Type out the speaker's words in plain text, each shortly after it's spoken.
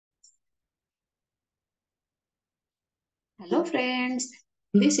Hello friends,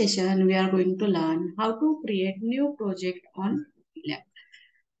 in this session we are going to learn how to create new project on GitLab.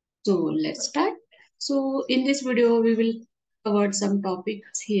 So let's start. So in this video we will cover some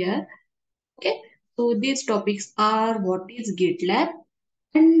topics here. Okay, so these topics are what is GitLab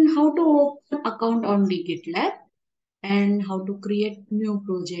and how to open account on the GitLab and how to create new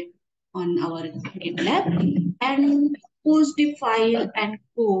project on our GitLab and push the file and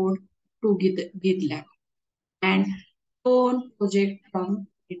code to GitLab and clone project from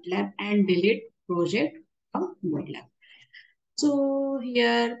GitLab and delete project from GitLab. So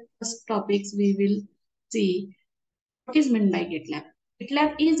here first topics we will see what is meant by GitLab.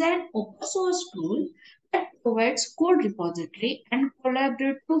 GitLab is an open source tool that provides code repository and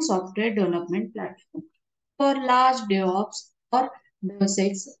collaborative software development platform for large DevOps or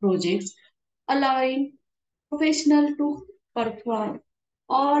DevSecOps projects, allowing professionals to perform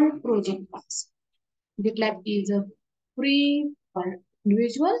all project tasks. GitLab is a free for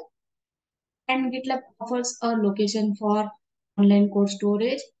individual and GitLab offers a location for online code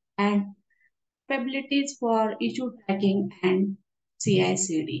storage and capabilities for issue tracking and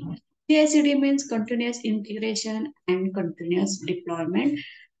CI/CD. CI/CD means continuous integration and continuous deployment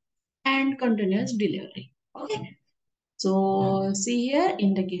and continuous delivery. Okay. So see here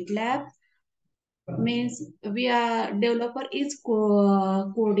in the GitLab means we are developer is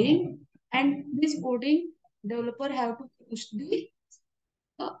coding and this coding developer have to push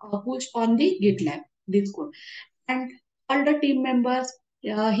on the GitLab this code and all the team members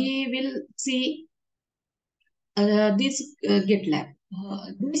he will see this GitLab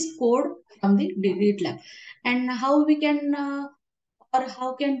this code from the GitLab and how we can or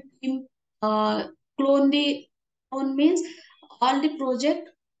how can team clone the clone means all the project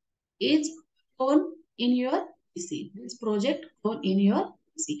is clone in your PC. This project clone in your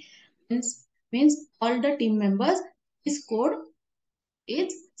PC means all the team members this code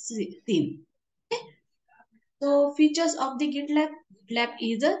is seen. Okay. So features of the GitLab. GitLab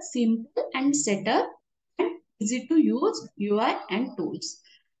is a simple and setup and easy to use UI and tools.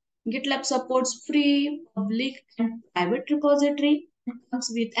 GitLab supports free, public and private repository and comes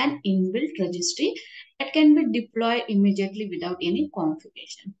with an inbuilt registry that can be deployed immediately without any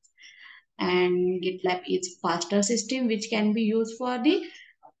configuration. And GitLab is faster system which can be used for the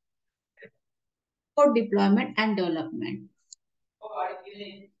code deployment and development.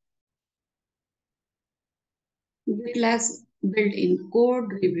 GitLab's built-in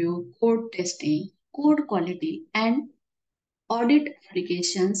code review, code testing, code quality, and audit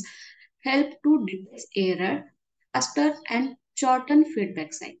applications help to detect error faster and shorten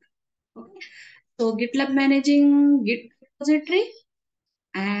feedback cycle. Okay. So GitLab managing Git repository,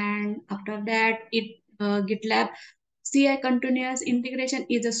 and after that GitLab CI continuous integration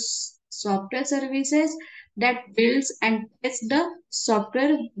is a software services that builds and tests the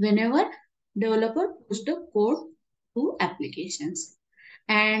software whenever developer push the code to applications.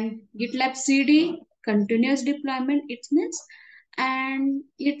 And GitLab CD continuous deployment it means and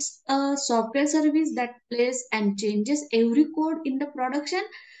it's a software service that plays and changes every code in the production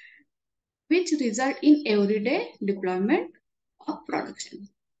which result in everyday deployment of production.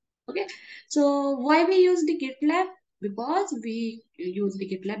 Okay, so why we use the GitLab? Because we use the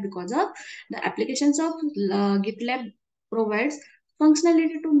GitLab because of the applications of GitLab provides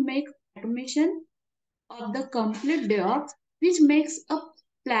functionality to make automation of the complete DevOps, which makes a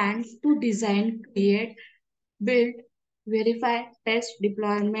plan to design, create, build, verify, test,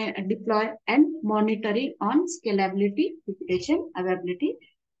 deploy, and monitoring on scalability, reputation, availability,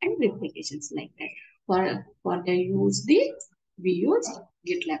 and replications like that. For the use the we use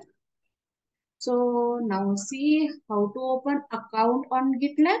GitLab. So now see how to open account on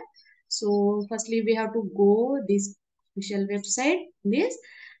GitLab. So firstly we have to go this official website this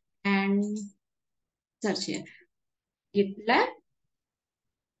and search here GitLab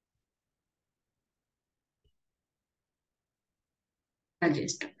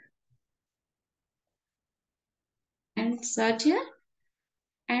register and search here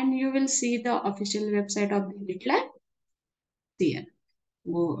and you will see the official website of the GitLab here.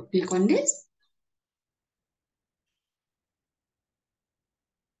 Go click on this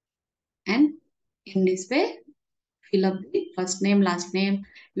and in this way fill up the first name, last name,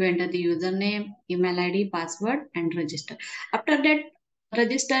 you enter the username, email ID, password and register. After that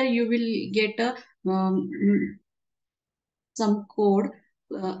register you will get a some code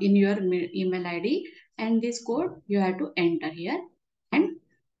in your email ID and this code you have to enter here and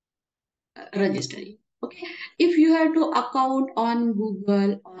register it. Okay. If you have to account on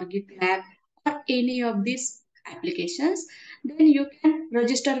Google or GitLab or any of these applications, then you can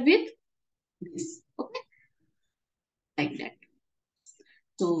register with this. Okay. like that.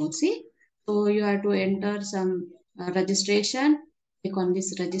 So see, so you have to enter some registration. Click on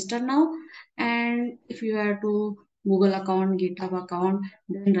this register now, and if you have to Google account, GitHub account,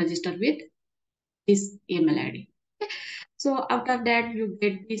 then register with this email ID. So after that, you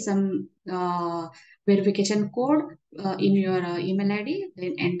get the some verification code in your email ID.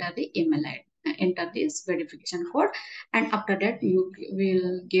 Then enter the email ID. Enter this verification code, and after that, you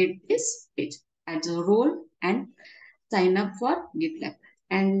will get this page as a role and sign up for GitLab,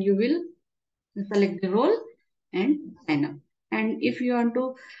 and you will select the role and sign up. And if you want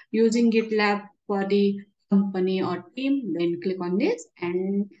to using GitLab for the company or team, then click on this.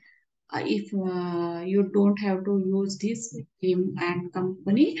 And if you don't have to use this team and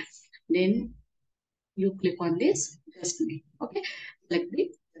company, then you click on this resume. Okay, select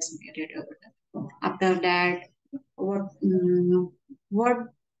the resume radio button. After that, what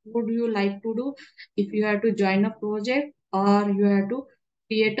would you like to do? If you have to join a project or you have to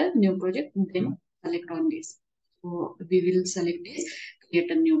create a new project, then select on this. So we will select this, create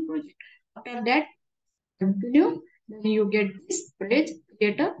a new project. After that, continue, then you get this page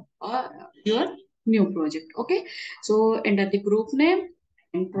creator or your new project. Okay, so enter the group name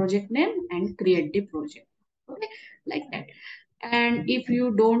and project name and create the project. Okay, like that. And if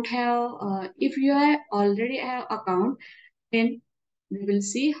you don't have if you have already have account, then we will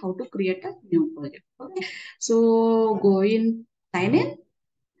see how to create a new project. Okay, so go in, sign in,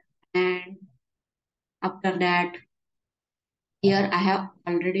 and after that, here I have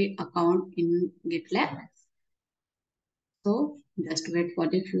already account in GitLab. So just wait for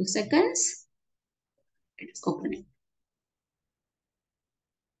the few seconds. It's opening.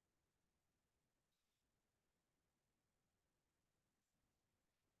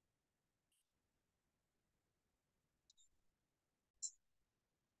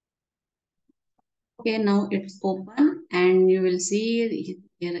 Okay, now it's open and you will see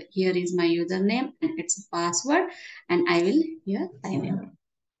here is my username and its password, and I will here sign in.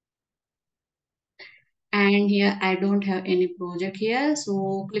 And here I don't have any project here.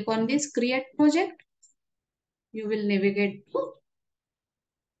 So click on this create project. You will navigate to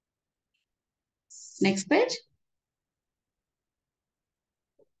next page.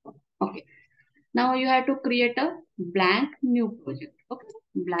 Okay. Now you have to create a blank new project. Okay.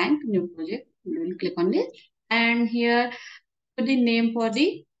 Blank new project. You will click on this. And here put the name for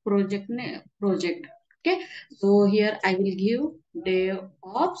the project name project. Okay. So here I will give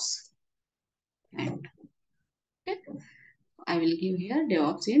DevOps and okay. I will give here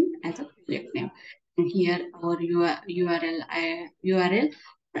DevOps in as a project name. And here our URL,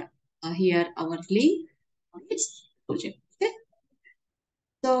 here our link for this project. Okay.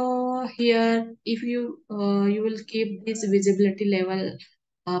 So here, if you will keep this visibility level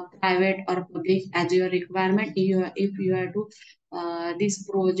private or public as your requirement. If you are to this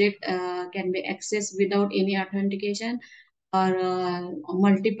project can be accessed without any authentication or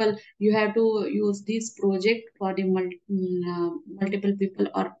multiple, you have to use this project for the multiple people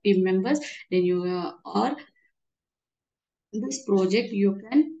or team members, then you or this project you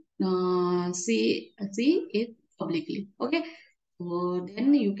can see it publicly. Okay, so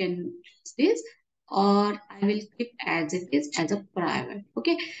then you can choose this, or I will keep as it is as a private.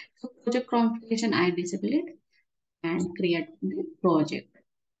 Okay, so project configuration I disable it and create the project.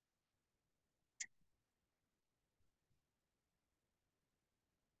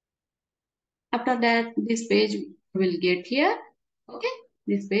 After that, this page you will get here. Okay,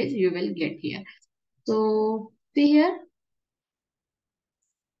 this page you will get here. So see here,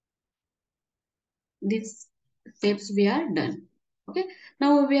 these steps we are done. Okay,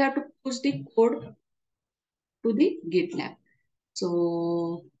 now we have to push the code to the GitLab.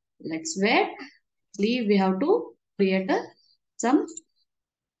 So let's wait. We have to create some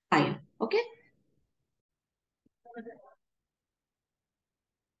file. Okay,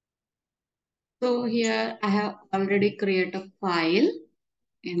 so here I have already created a file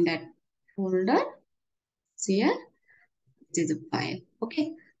in that folder. See here, this is a file.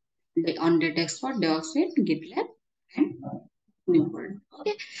 Okay, on the desktop, DevOps, GitLab, and new folder.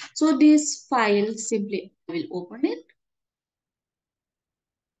 Okay, so this file simply I will open it.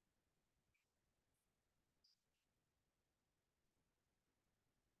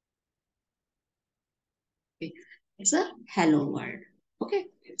 Okay, it's a hello world. Okay,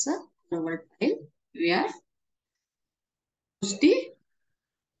 it's a hello world file. We are push the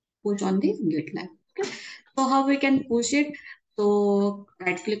push on the GitLab. Okay, so how we can push it? So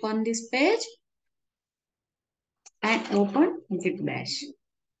right click on this page and open Git Bash.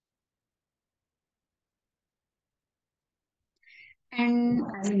 And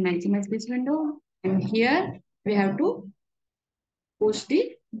I will maximize this window. And here we have to push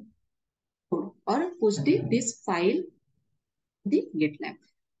the code or push this file the GitLab.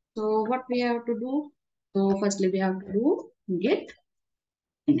 So what we have to do? So firstly we have to do git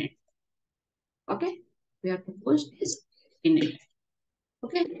init. Okay, we have to push this init.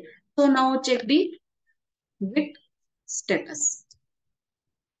 Okay, so now check the git status.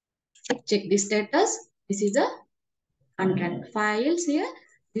 Check the status. This is a untracked files here.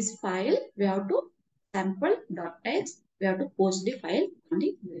 This file we have to sample.txt. We have to post the file on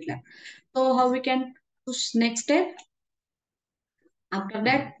the GitLab. So how we can push next step? After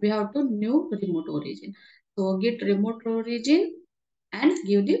that, we have to new remote origin. So git remote origin and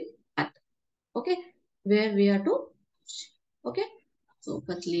give the path. Okay, where we have to push. Okay, so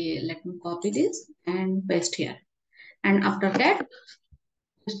firstly, let me copy this and paste here. And after that,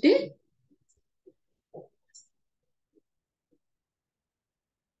 push the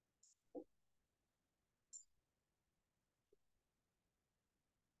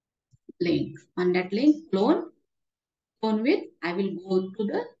link. On that link, clone with, I will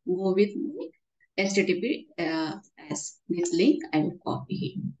go with the HTTP as this link. I will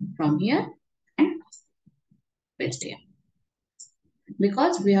copy from here and paste here.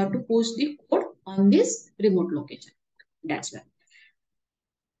 Because we have to push the code on this remote location. That's why.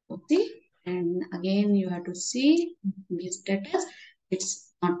 Okay. And again, you have to see this status.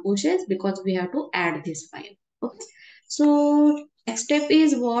 It's not pushes because we have to add this file. Okay. So next step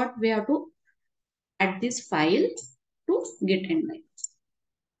is what we have to add this file to Git index.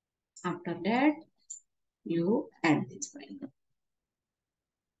 After that, you add this file.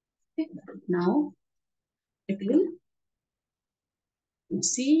 Okay. Now it will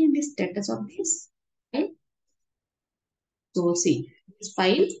see the status of this file. So see this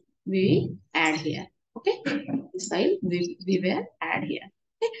file we add here. Okay, this file we will add here.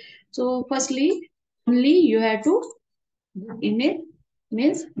 Okay, so firstly only you have to in it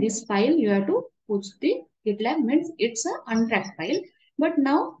means this file you have to put the GitLab means it's a untracked file, but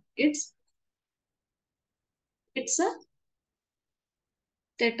now it's a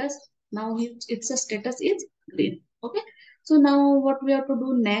status. Now it's a status is green. Okay, so now what we have to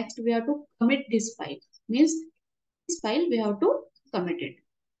do next? We have to commit this file. Means this file we have to commit it.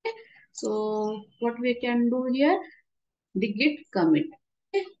 Okay, so what we can do here? The git commit.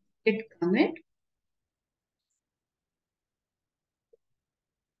 Okay, git commit.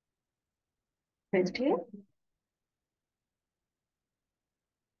 Right here.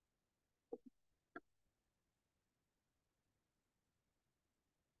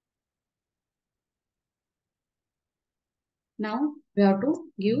 Now we have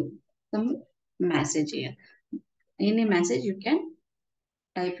to give some message here. Any message you can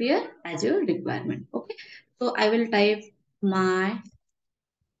type here as your requirement. Okay, so I will type my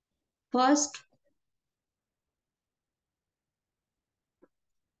first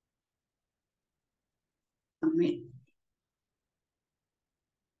commit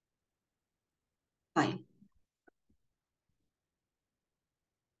file.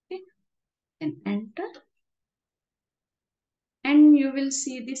 Okay, and enter, and you will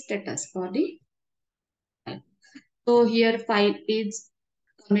see the status for the file. So here file is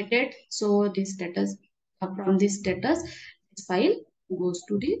committed. So this status from this status, this file goes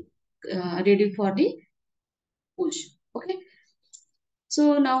to the ready for the push. Okay.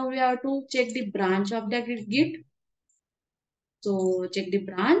 So now we have to check the branch of the Git. So check the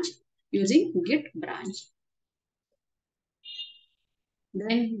branch using Git branch.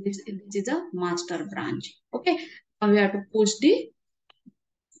 Then this is a master branch. Okay. Now we have to push the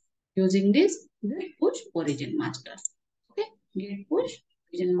using this Git push origin master. Okay. Git push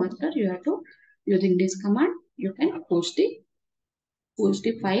origin master. You have to using this command. You can push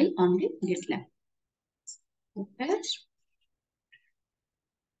the file on the GitLab. Okay.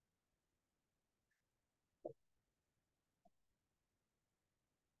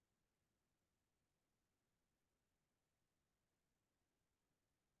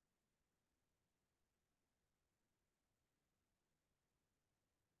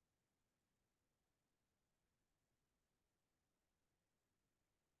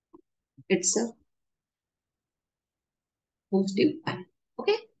 It's a positive file.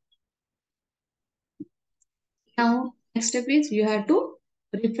 Okay. Now next step is you have to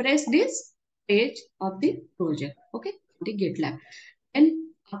refresh this page of the project. Okay. The GitLab. And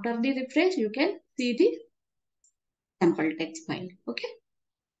after the refresh, you can see the sample text file. Okay.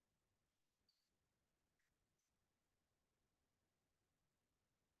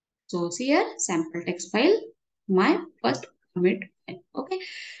 So see here sample text file, my first commit file. Okay.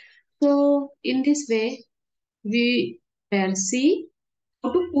 So in this way, we will see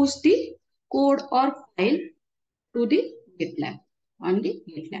how to push the code or file to the GitLab on the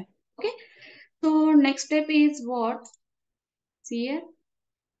GitLab. Okay. So next step is what? See here.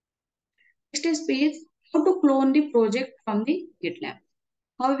 Next step is how to clone the project from the GitLab.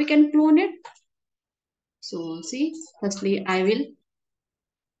 How we can clone it? So see, firstly I will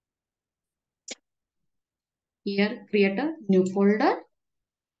here create a new folder.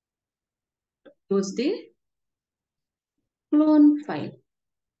 Use the clone file.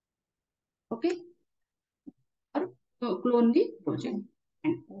 Okay. Or clone the project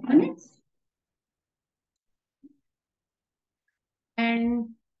and open it. And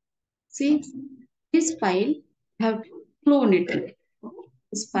see this file I have to clone it.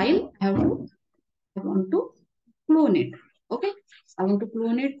 This file I want to clone it. Okay. I want to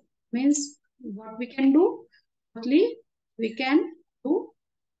clone it means what we can do. Firstly, we can do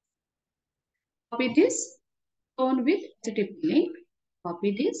copy this clone with HTTP link.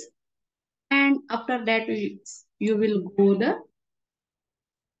 Copy this, and after that you will go the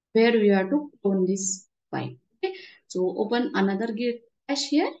where we have to clone this file. Okay. So open another git cache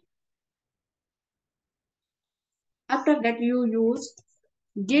here. After that you use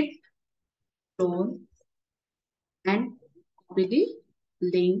git clone and copy the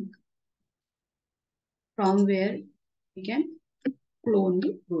link from where we can clone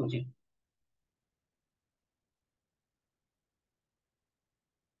the project.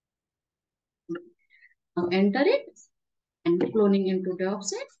 Now enter it and cloning into the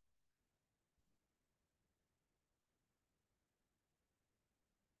offset.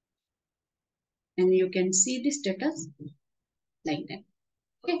 And you can see the status like that.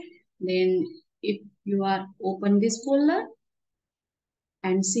 Okay. Then if you are open this folder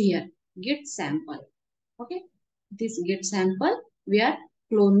and see here git sample. Okay. This git sample we are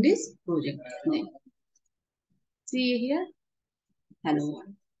clone this project. Then see here hello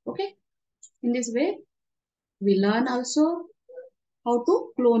world. Okay. In this way we learn also how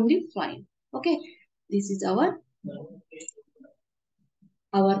to clone the file. Okay. This is our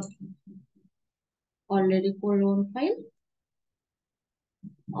already clone file.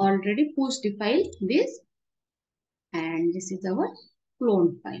 Already pushed the file this, and this is our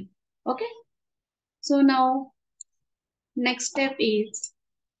clone file. Okay. So now next step is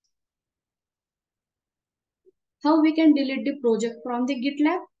how we can delete the project from the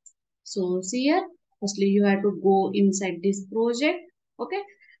GitLab. So see here, firstly you have to go inside this project. Okay.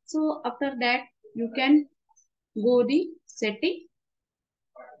 So after that you can go the setting.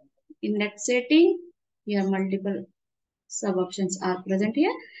 In that setting, here multiple sub options are present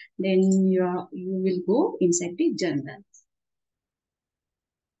here. Then you will go inside the journal.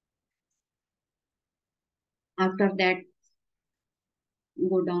 After that,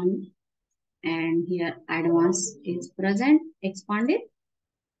 go down and here advanced is present, expand it,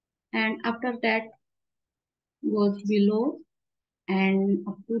 and after that goes below and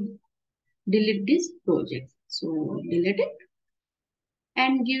up to delete this project. So delete it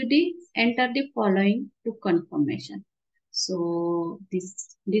and give the enter the following to confirmation. So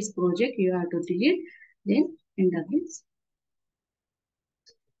this project you have to delete, then enter this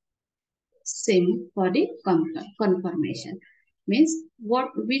same for the confirmation means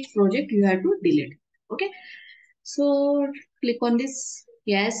which project you have to delete. Okay. So click on this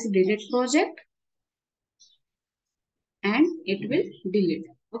yes delete project and it will delete.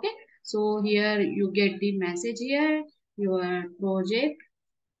 Okay. So here you get the message here your project,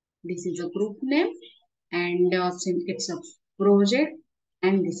 this is a group name and the option it's a project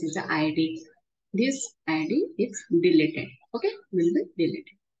and this is the id. This id is deleted. Okay, will be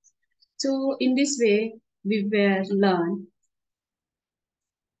deleted. So in this way we will learn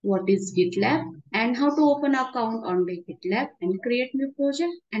what is GitLab and how to open account on the GitLab and create new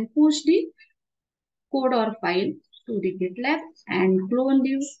project and push the code or file to the GitLab and clone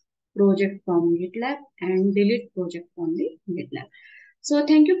the project from GitLab and delete project from the GitLab. So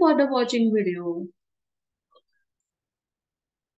thank you for the watching video.